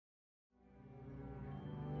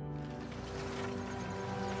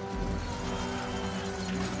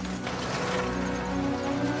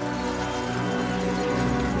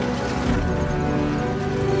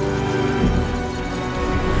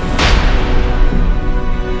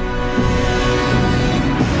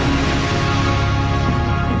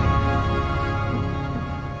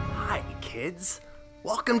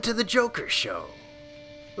Welcome to the Joker Show.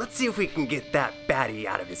 Let's see if we can get that baddie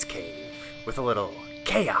out of his cave with a little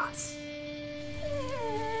chaos.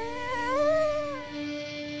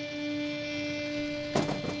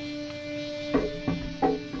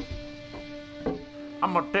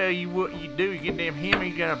 I'm gonna tell you what you do. You get them hammer,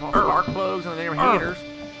 you got spark plugs and them heaters.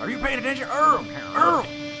 Are you paying attention? Earl! Now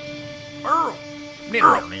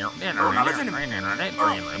listen to me.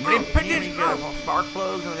 Pay attention. You got spark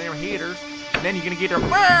plugs and them heaters. And then you're gonna get their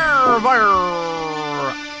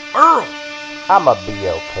Earl. I'ma be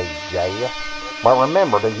okay, Jeff. But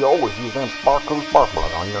remember that you always use them spark plug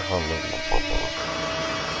on your hunting.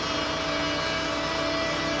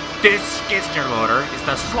 This skidster loader is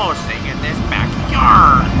the slowest thing in this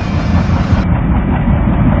backyard.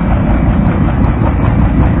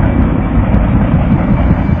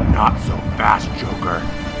 Not so fast, Joker.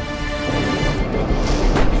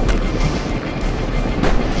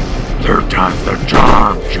 Third time's the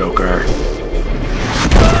charm, Joker.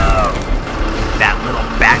 That little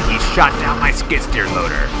bat, he shot down my skid steer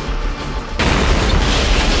loader.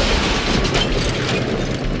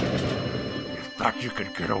 You thought you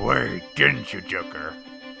could get away, didn't you, Joker?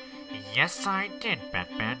 Yes, I did,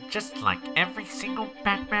 Batman. Just like every single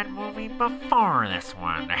Batman movie before this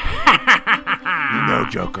one. You know,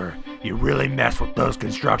 Joker, you really messed with those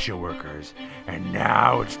construction workers. And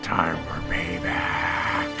now it's time for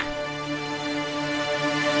payback.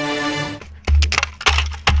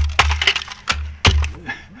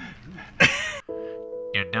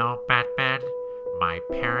 You know, Batman, my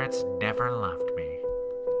parents never loved me.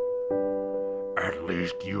 At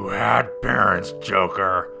least you had parents,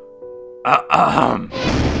 Joker. Ahem.